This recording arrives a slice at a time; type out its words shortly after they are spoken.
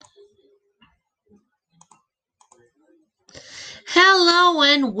Hello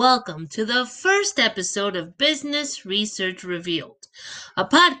and welcome to the first episode of Business Research Revealed, a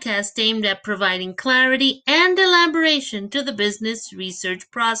podcast aimed at providing clarity and elaboration to the business research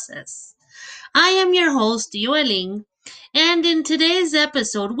process. I am your host, Yueling, and in today's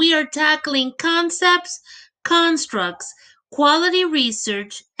episode, we are tackling concepts, constructs, quality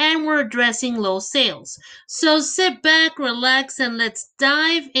research, and we're addressing low sales. So sit back, relax, and let's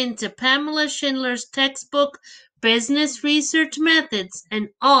dive into Pamela Schindler's textbook, Business Research Methods, and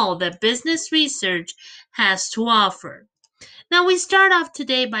all that business research has to offer. Now, we start off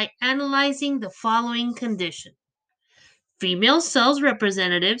today by analyzing the following condition. Female sales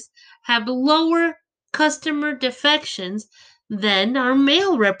representatives have lower customer defections than our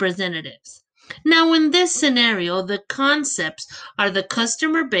male representatives. Now, in this scenario, the concepts are the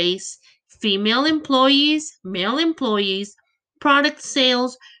customer base, female employees, male employees, product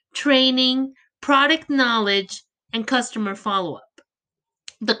sales, training, product knowledge, and customer follow up.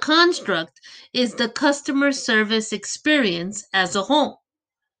 The construct is the customer service experience as a whole.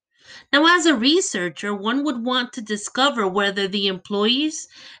 Now, as a researcher, one would want to discover whether the employees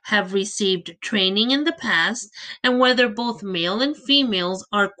have received training in the past and whether both male and females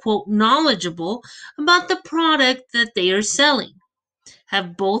are, quote, knowledgeable about the product that they are selling.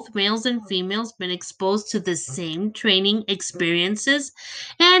 Have both males and females been exposed to the same training experiences?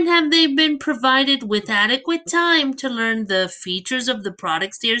 And have they been provided with adequate time to learn the features of the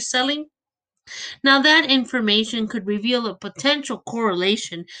products they are selling? Now, that information could reveal a potential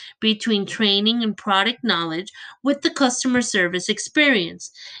correlation between training and product knowledge with the customer service experience,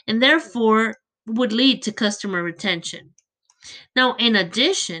 and therefore would lead to customer retention. Now, in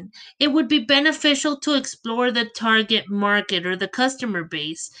addition, it would be beneficial to explore the target market or the customer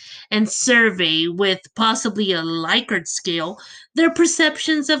base and survey with possibly a Likert scale their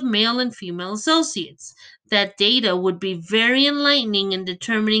perceptions of male and female associates. That data would be very enlightening in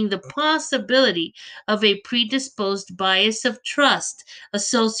determining the possibility of a predisposed bias of trust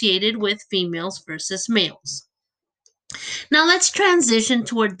associated with females versus males. Now, let's transition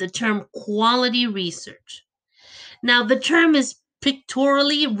toward the term quality research. Now, the term is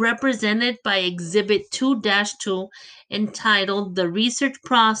pictorially represented by Exhibit 2 2, entitled The Research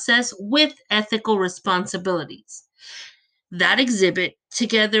Process with Ethical Responsibilities. That exhibit,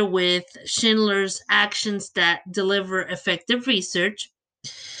 together with Schindler's Actions That Deliver Effective Research,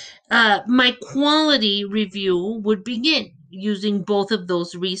 my quality review would begin using both of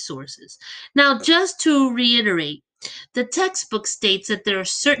those resources. Now, just to reiterate, the textbook states that there are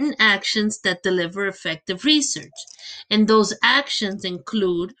certain actions that deliver effective research, and those actions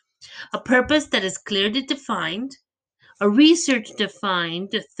include a purpose that is clearly defined, a research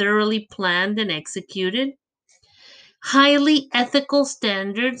defined, thoroughly planned and executed, highly ethical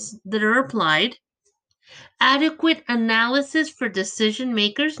standards that are applied, adequate analysis for decision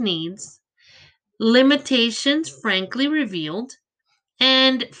makers' needs, limitations frankly revealed,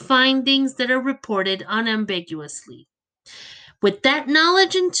 and findings that are reported unambiguously. With that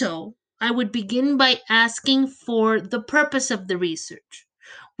knowledge in tow, I would begin by asking for the purpose of the research.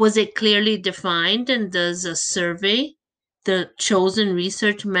 Was it clearly defined, and does a survey, the chosen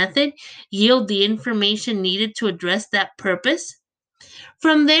research method, yield the information needed to address that purpose?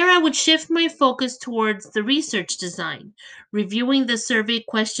 From there, I would shift my focus towards the research design, reviewing the survey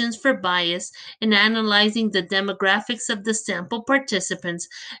questions for bias and analyzing the demographics of the sample participants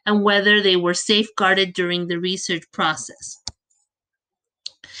and whether they were safeguarded during the research process.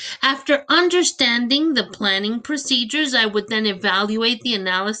 After understanding the planning procedures, I would then evaluate the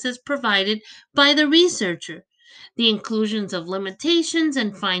analysis provided by the researcher, the inclusions of limitations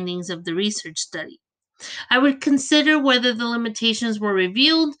and findings of the research study. I would consider whether the limitations were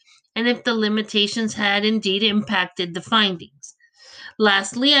revealed and if the limitations had indeed impacted the findings.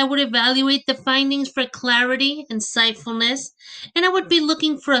 Lastly, I would evaluate the findings for clarity, insightfulness, and I would be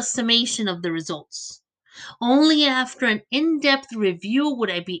looking for a summation of the results. Only after an in-depth review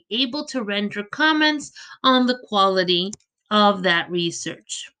would I be able to render comments on the quality of that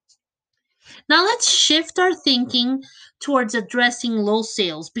research. Now let's shift our thinking towards addressing low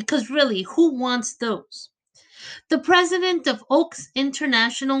sales, because really, who wants those? The president of Oaks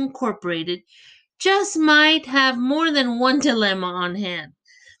International Incorporated just might have more than one dilemma on hand,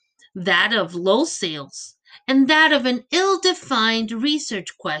 that of low sales and that of an ill-defined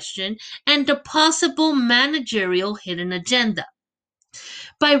research question and a possible managerial hidden agenda.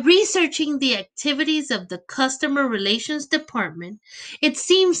 By researching the activities of the Customer Relations Department, it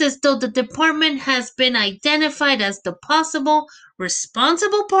seems as though the department has been identified as the possible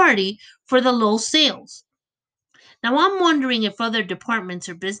responsible party for the low sales. Now, I'm wondering if other departments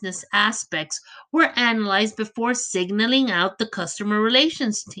or business aspects were analyzed before signaling out the customer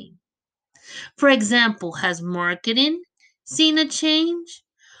relations team. For example, has marketing seen a change?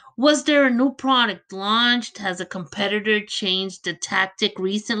 Was there a new product launched? Has a competitor changed a tactic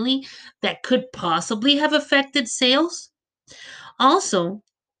recently that could possibly have affected sales? Also,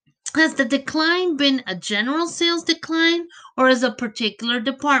 has the decline been a general sales decline, or is a particular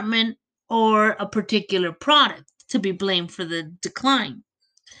department or a particular product to be blamed for the decline?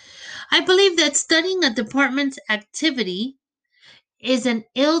 I believe that studying a department's activity is an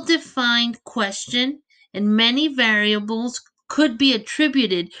ill defined question, and many variables could be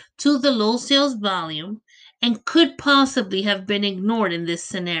attributed to the low sales volume and could possibly have been ignored in this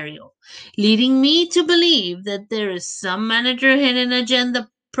scenario, leading me to believe that there is some manager hidden agenda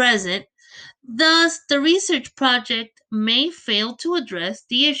present. Thus, the research project may fail to address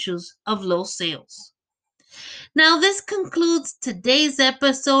the issues of low sales. Now, this concludes today's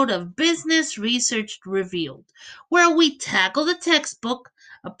episode of Business Research Revealed, where we tackle the textbook,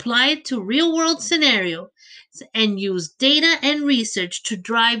 apply it to real world scenarios, and use data and research to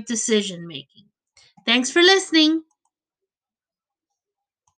drive decision making. Thanks for listening.